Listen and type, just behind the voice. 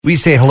We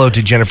say hello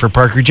to Jennifer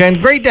Parker. Jen,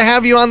 great to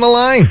have you on the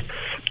line.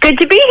 Good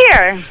to be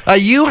here.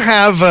 You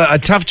have a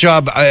tough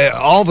job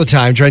all the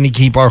time trying to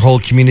keep our whole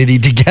community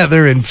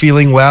together and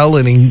feeling well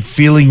and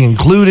feeling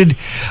included.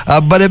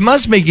 But it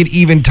must make it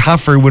even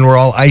tougher when we're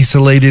all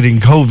isolated in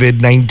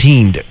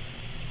COVID-19.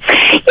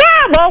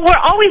 Well, we're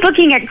always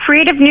looking at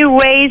creative new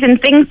ways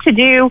and things to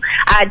do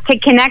to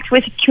connect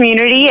with the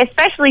community,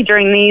 especially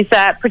during these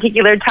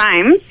particular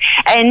times.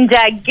 And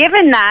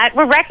given that,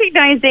 we're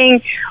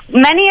recognizing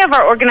many of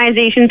our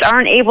organizations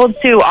aren't able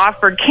to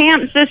offer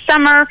camps this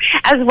summer,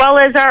 as well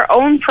as our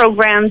own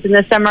programs in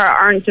the summer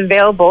aren't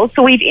available.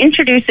 So we've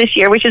introduced this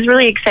year, which is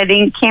really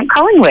exciting, Camp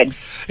Collingwood.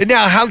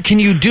 Now, how can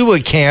you do a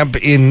camp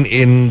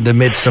in the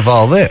midst of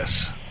all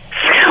this?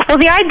 Well,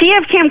 the idea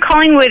of Camp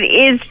Collingwood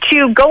is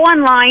to go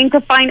online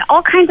to find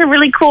all kinds of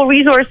really cool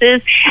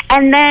resources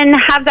and then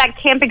have that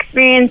camp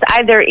experience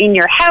either in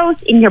your house,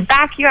 in your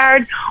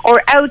backyard,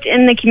 or out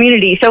in the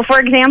community. So, for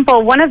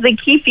example, one of the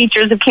key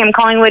features of Camp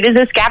Collingwood is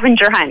a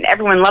scavenger hunt.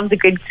 Everyone loves a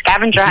good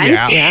scavenger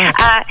hunt.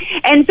 Yeah.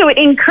 And so it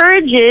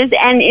encourages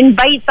and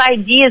invites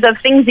ideas of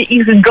things that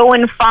you could go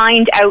and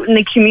find out in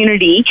the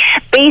community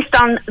based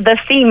on the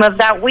theme of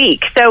that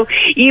week. So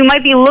you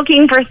might be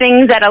looking for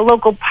things at a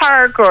local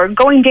park or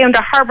going down to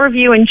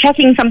Harborview and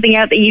checking something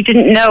out that you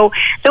didn't know.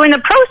 So in the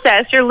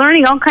process, you're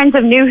learning all kinds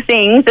of new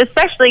things,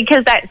 especially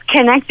because that's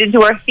connected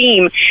to our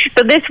theme.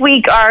 So this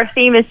week, our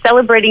theme is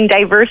celebrating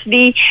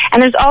diversity,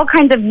 and there's all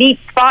kinds of neat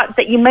spots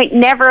that you might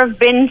never have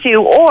been to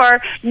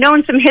or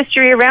known some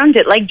history around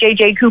it, like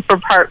J.J. Cooper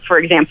Park, for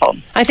example.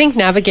 I think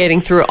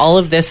navigating through all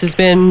of this has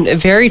been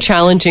very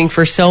challenging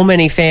for so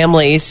many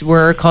families.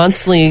 We're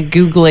constantly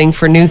Googling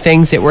for new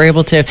things that we're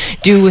able to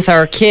do with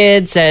our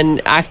kids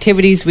and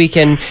activities we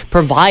can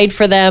provide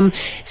for them.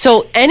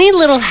 So any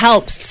little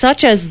help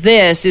such as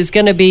this is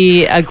going to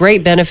be a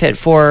great benefit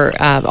for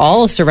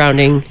all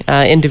surrounding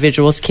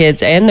individuals,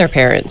 kids, and their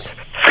parents.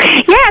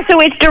 Yeah, so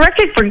it's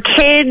directed for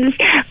kids,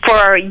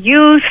 for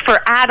youth, for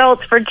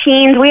adults, for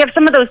teens. We have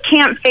some of those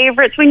camp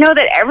favorites. We know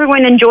that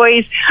everyone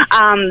enjoys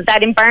that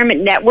Environment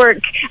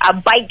Network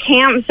bike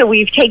camp, so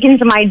we've taken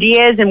some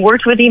ideas and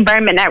worked with the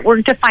Environment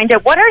Network to find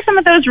out what are some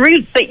of those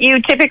routes that you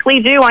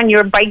typically do on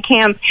your bike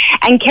camp,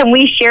 and can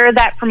we share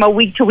that from a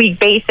week-to-week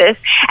basis.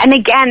 And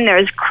again,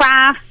 there's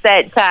crafts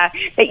that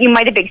you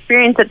might have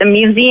experienced at the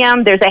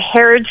museum. There's a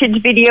heritage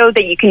video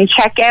that you can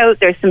check out.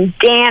 There's some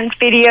dance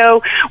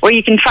video where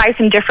you can try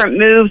some different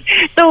moves.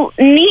 So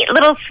neat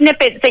little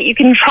snippets that you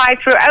can try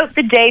throughout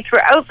the day,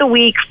 throughout the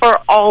week, for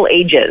all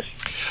ages.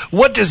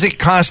 What does it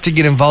cost to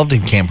get involved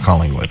in Camp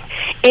Collingwood?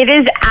 It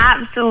is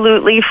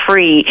absolutely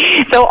free.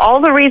 So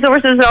all the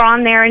resources are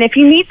on there, and if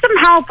you need some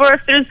help or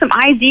if there's some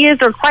ideas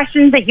or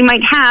questions that you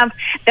might have,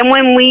 then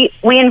when we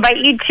invite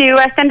you to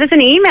send us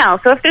an email.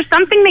 So if there's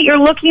something that you're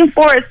looking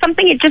for, it's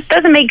something that just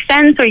doesn't make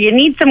sense, or you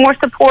need some more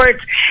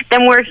support,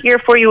 then we're here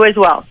for you as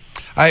well.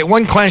 All right,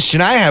 one question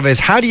I have is,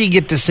 how do you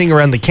get to sing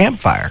around the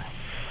campfire?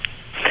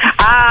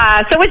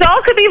 So it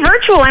all could be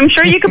virtual. I'm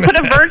sure you could put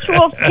a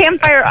virtual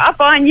campfire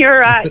up on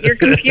your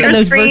computer and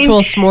those screen.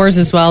 Virtual s'mores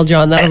as well,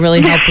 John. That'll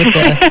really help with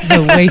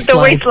the waistline.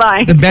 The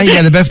waistline.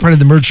 The best part of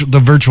the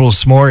virtual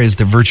s'more is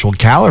the virtual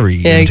calorie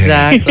intake.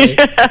 Exactly.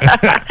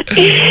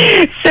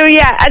 So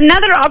yeah,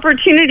 another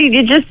opportunity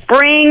to just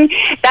bring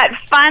that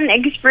fun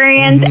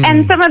experience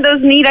and some of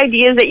those neat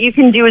ideas that you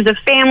can do as a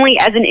family,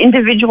 as an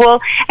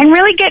individual, and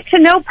really get to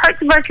know parts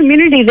of our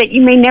community that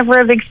you may never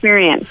have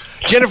experienced.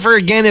 Jennifer,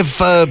 again, if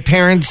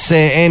parents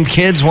and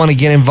kids want to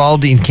get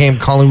involved in Camp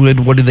Collingwood,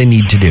 what do they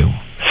need to do?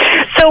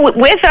 So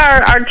with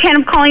our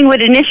Camp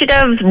Collingwood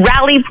initiatives,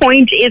 Rally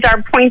Point is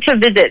our point to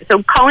visit.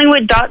 So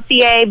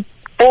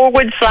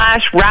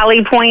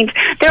collingwood.ca/rally point.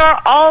 There are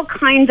all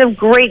kinds of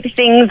great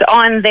things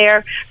on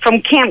there,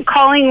 from Camp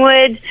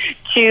Collingwood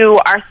to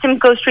our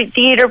Simcoe Street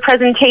Theatre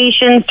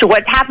presentations, to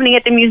what's happening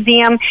at the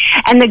museum,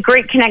 and the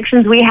great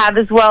connections we have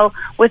as well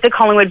with the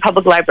Collingwood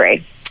Public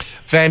Library.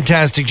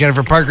 Fantastic,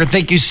 Jennifer Parker.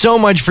 Thank you so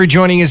much for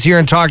joining us here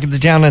and talking to the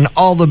town, and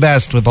all the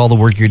best with all the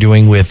work you're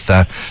doing with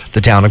the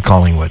town of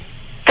Collingwood.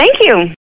 Thank you.